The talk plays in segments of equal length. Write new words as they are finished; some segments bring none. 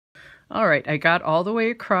All right, I got all the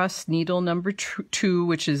way across needle number 2,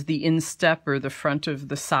 which is the instep or the front of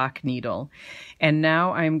the sock needle. And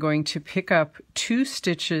now I'm going to pick up 2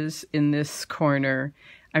 stitches in this corner.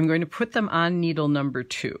 I'm going to put them on needle number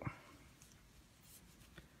 2.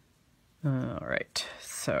 All right,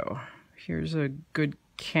 so here's a good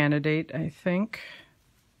candidate, I think.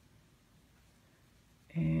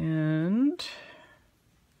 And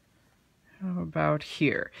how about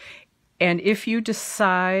here? And if you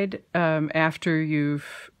decide after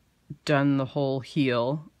you've done the whole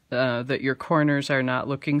heel that your corners are not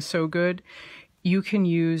looking so good, you can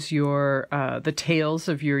use your the tails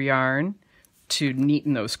of your yarn to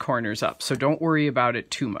neaten those corners up. So don't worry about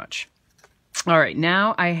it too much. All right,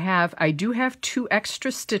 now I do have 2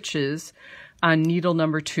 extra stitches on needle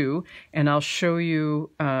number 2, and I'll show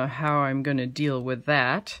you how I'm going to deal with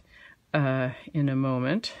that in a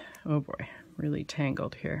moment. Oh boy, really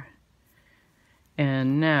tangled here.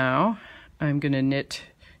 And now I'm going to knit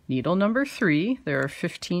needle number 3. There are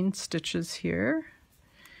 15 stitches here.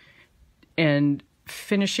 And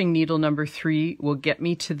finishing needle number 3 will get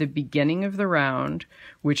me to the beginning of the round,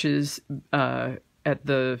 which is at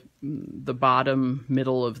the bottom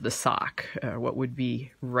middle of the sock, what would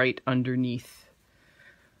be right underneath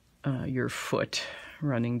your foot,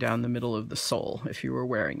 running down the middle of the sole if you were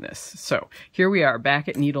wearing this. So here we are back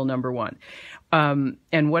at needle number 1.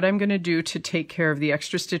 And what I'm going to do to take care of the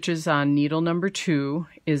extra stitches on needle number 2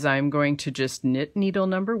 is I'm going to just knit needle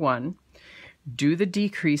number 1, do the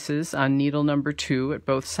decreases on needle number 2 at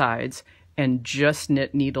both sides, and just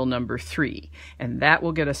knit needle number 3. And that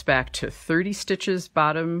will get us back to 30 stitches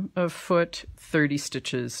bottom of foot, 30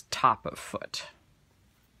 stitches top of foot.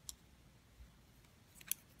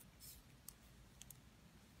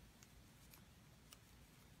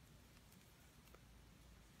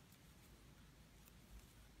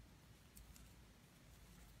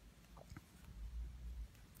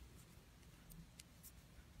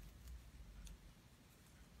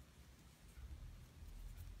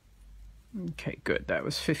 Okay, good. That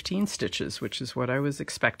was 15 stitches, which is what I was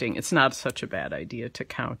expecting. It's not such a bad idea to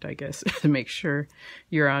count, I guess, to make sure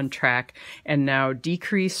you're on track. And now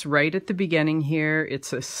decrease right at the beginning here.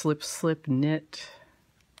 It's a slip, slip, knit.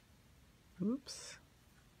 Oops.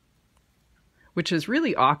 Which is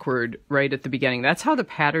really awkward right at the beginning. That's how the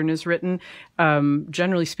pattern is written.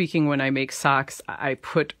 Generally speaking, when I make socks, I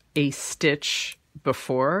put a stitch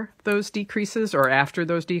before those decreases or after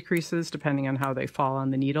those decreases, depending on how they fall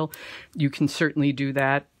on the needle. You can certainly do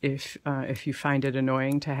that if you find it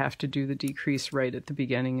annoying to have to do the decrease right at the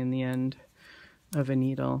beginning and the end of a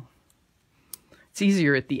needle. It's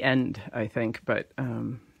easier at the end, I think, but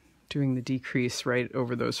doing the decrease right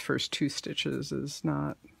over those first 2 stitches is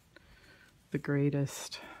not the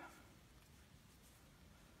greatest.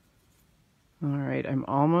 All right, I'm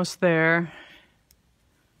almost there.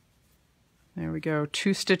 There we go,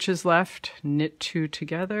 2 stitches left, knit 2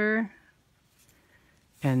 together.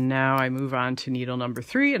 And now I move on to needle number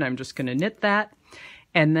 3, and I'm just going to knit that.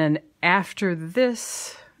 And then after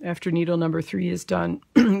this, after needle number 3 is done,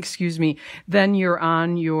 excuse me, then you're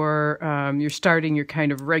on your, you're starting your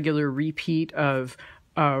kind of regular repeat of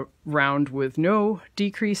a round with no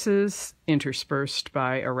decreases, interspersed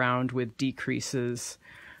by a round with decreases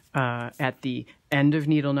at the end of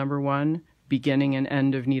needle number 1, beginning and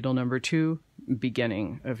end of needle number 2,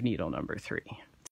 beginning of needle number 3.